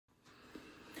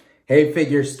Hey,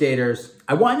 figure skaters.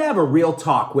 I want to have a real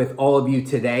talk with all of you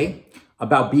today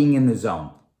about being in the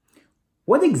zone.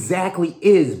 What exactly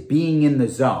is being in the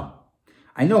zone?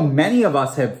 I know many of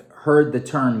us have heard the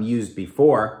term used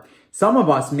before. Some of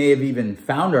us may have even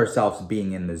found ourselves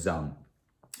being in the zone.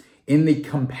 In the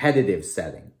competitive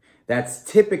setting, that's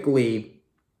typically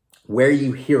where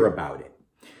you hear about it.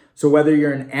 So whether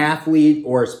you're an athlete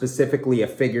or specifically a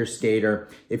figure skater,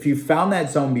 if you've found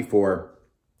that zone before,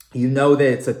 you know that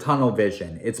it's a tunnel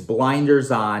vision. It's blinders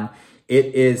on. It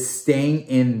is staying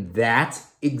in that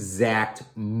exact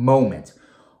moment,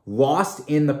 lost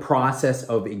in the process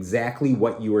of exactly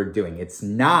what you are doing. It's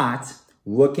not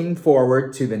looking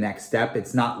forward to the next step.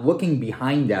 It's not looking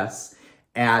behind us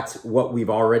at what we've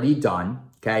already done,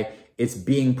 okay? It's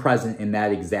being present in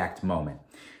that exact moment.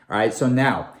 All right, so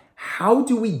now, how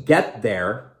do we get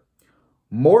there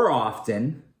more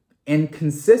often and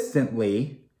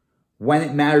consistently when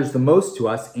it matters the most to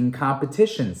us in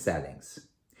competition settings?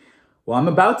 Well, I'm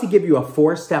about to give you a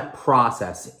 4-step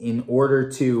process in order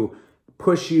to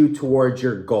push you towards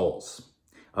your goals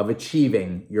of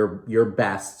achieving your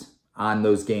best on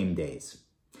those game days.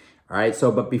 All right,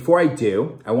 but before I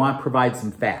do, I want to provide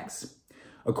some facts.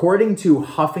 According to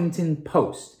Huffington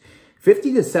Post,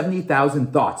 50 to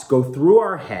 70,000 thoughts go through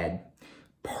our head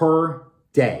per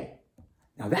day.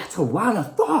 Now that's a lot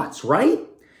of thoughts, right?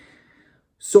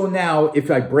 So now if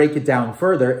I break it down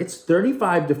further, it's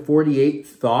 35 to 48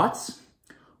 thoughts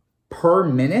per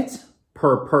minute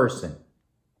per person.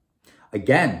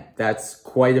 Again, that's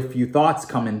quite a few thoughts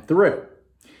coming through.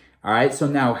 All right, so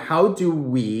now how do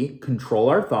we control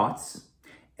our thoughts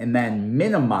and then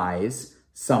minimize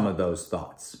some of those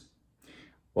thoughts?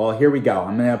 Well, here we go.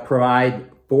 I'm going to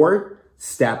provide 4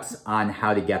 steps on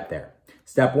how to get there.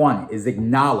 Step 1 is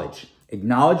acknowledge.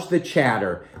 Acknowledge the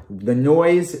chatter, the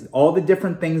noise, all the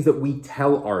different things that we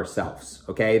tell ourselves,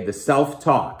 okay? The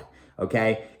self-talk,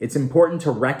 okay? It's important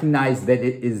to recognize that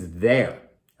it is there,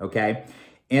 okay?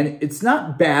 And it's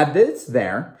not bad that it's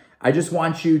there. I just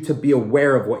want you to be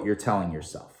aware of what you're telling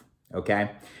yourself,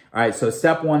 okay? All right, so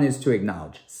step 1 is to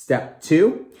acknowledge. Step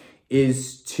 2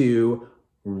 is to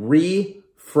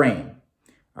reframe,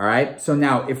 all right? So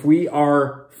now if we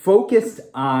are focused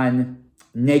on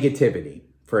negativity,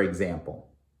 for example,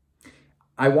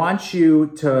 I want you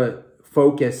to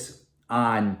focus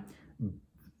on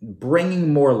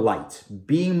bringing more light,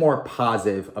 being more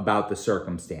positive about the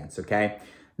circumstance, okay?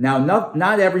 Now,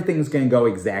 not everything's going to go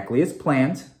exactly as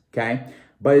planned, okay?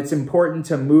 But it's important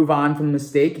to move on from the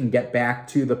mistake and get back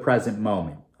to the present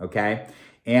moment, okay?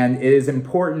 And it is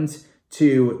important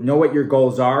to know what your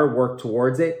goals are, work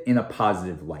towards it in a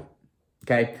positive light,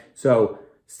 okay? So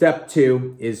step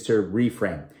 2 is to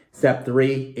reframe. Step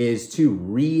 3 is to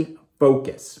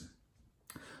refocus.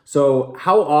 So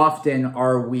how often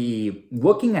are we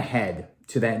looking ahead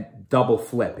to that double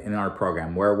flip in our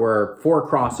program where we're 4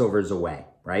 crossovers away,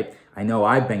 right? I know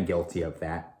I've been guilty of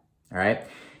that, all right?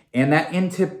 And that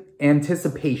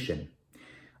anticipation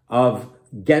of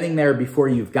getting there before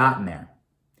you've gotten there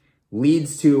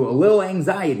leads to a little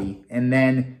anxiety, and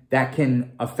then that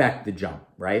can affect the jump,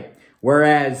 right?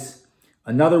 Whereas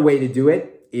another way to do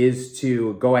it is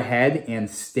to go ahead and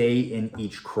stay in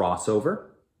each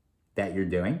crossover that you're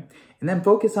doing, and then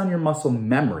focus on your muscle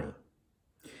memory.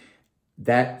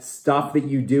 That stuff that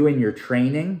you do in your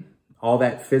training, all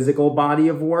that physical body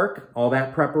of work, all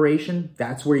that preparation,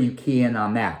 that's where you key in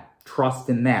on that. Trust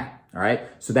in that, all right?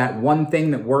 So that one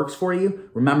thing that works for you,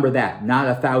 remember that, not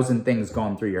 1,000 things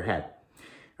going through your head,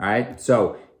 all right?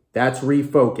 So that's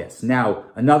refocus. Now,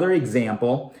 another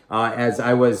example, as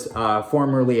I was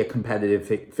formerly a competitive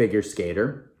figure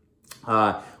skater,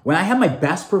 when I had my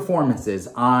best performances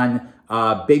on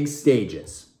big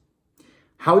stages,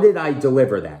 how did I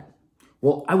deliver that?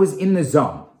 Well, I was in the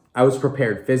zone. I was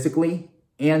prepared physically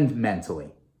and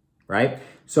mentally, right?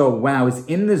 So when I was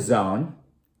in the zone,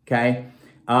 okay,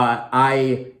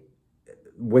 I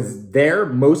was there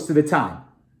most of the time.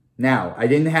 Now, I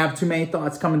didn't have too many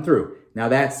thoughts coming through. Now,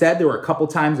 that said, there were a couple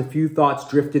times a few thoughts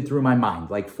drifted through my mind.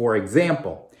 Like, for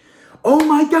example, oh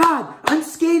my God, I'm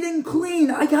skating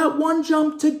clean. I got 1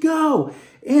 jump to go,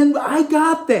 and I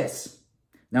got this.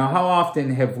 Now, how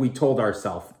often have we told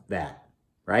ourselves that,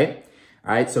 right?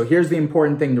 All right, so here's the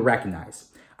important thing to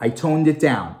recognize. I toned it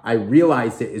down. I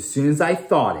realized it as soon as I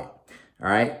thought it, all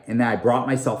right? And then I brought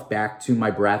myself back to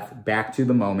my breath, back to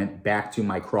the moment, back to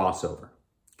my crossover,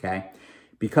 okay?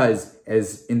 Because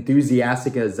as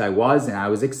enthusiastic as I was, and I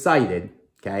was excited,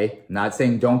 okay? I'm not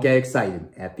saying don't get excited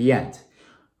at the end.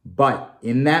 But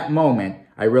in that moment,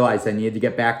 I realized I needed to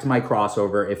get back to my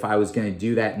crossover if I was going to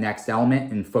do that next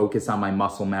element and focus on my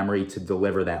muscle memory to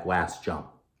deliver that last jump.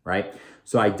 right?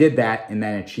 So I did that and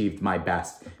then achieved my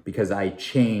best because I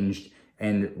changed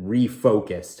and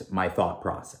refocused my thought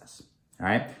process, all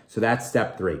right? So that's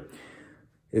step 3,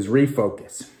 is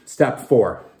refocus. Step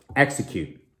 4,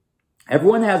 execute.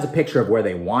 Everyone has a picture of where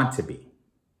they want to be.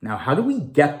 Now, how do we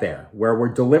get there where we're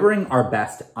delivering our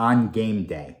best on game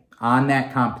day, on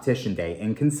that competition day,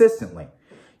 and consistently?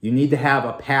 You need to have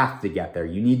a path to get there.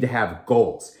 You need to have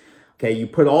goals. Okay, you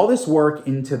put all this work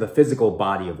into the physical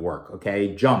body of work,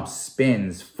 okay? Jumps,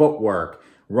 spins, footwork,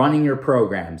 running your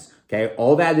programs, okay?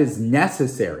 All that is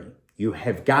necessary. You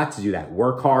have got to do that.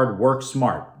 Work hard, work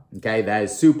smart, okay? That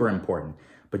is super important.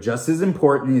 But just as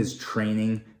important is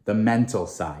training the mental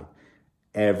side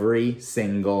every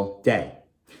single day.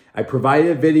 I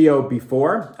provided a video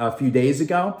before, a few days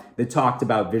ago, that talked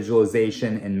about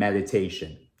visualization and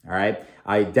meditation, all right?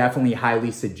 I definitely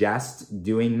highly suggest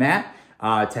doing that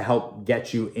to help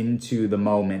get you into the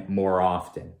moment more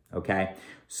often, okay?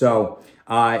 So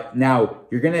now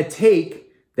you're gonna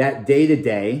take that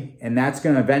day-to-day, and that's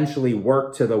gonna eventually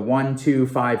work to the 1, 2,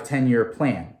 5, 10-year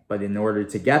plan. But in order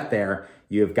to get there,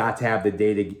 you have got to have the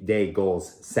day-to-day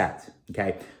goals set,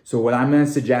 okay? So what I'm gonna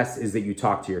suggest is that you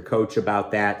talk to your coach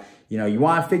about that. You know, you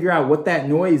wanna figure out what that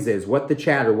noise is, what the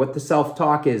chatter, what the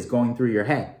self-talk is going through your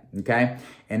head, okay?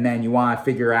 And then you wanna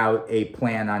figure out a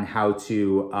plan on how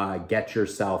to get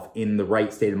yourself in the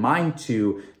right state of mind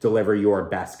to deliver your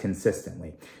best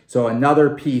consistently. So another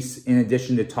piece, in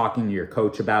addition to talking to your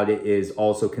coach about it, is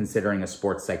also considering a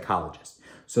sports psychologist.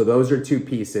 So those are 2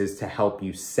 pieces to help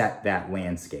you set that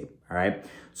landscape, all right?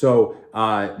 So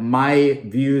my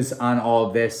views on all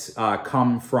of this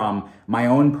come from my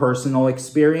own personal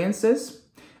experiences,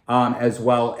 as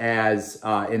well as,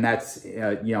 and that's,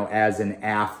 you know, as an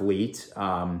athlete,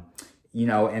 you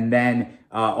know, and then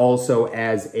also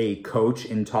as a coach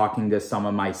in talking to some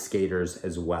of my skaters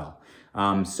as well.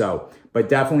 But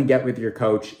definitely get with your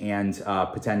coach and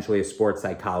potentially a sports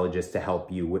psychologist to help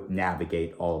you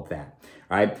navigate all of that.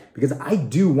 All right, because I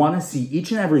do want to see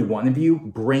each and every one of you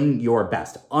bring your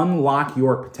best, unlock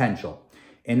your potential.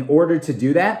 In order to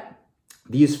do that,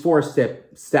 these 4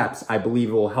 steps, I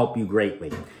believe, will help you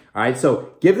greatly. All right,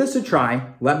 so give this a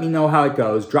try. Let me know how it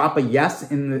goes. Drop a yes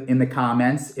in the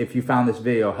comments if you found this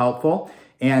video helpful.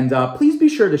 And please be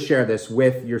sure to share this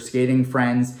with your skating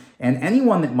friends and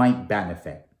anyone that might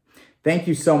benefit. Thank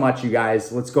you so much, you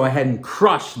guys. Let's go ahead and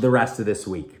crush the rest of this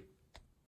week.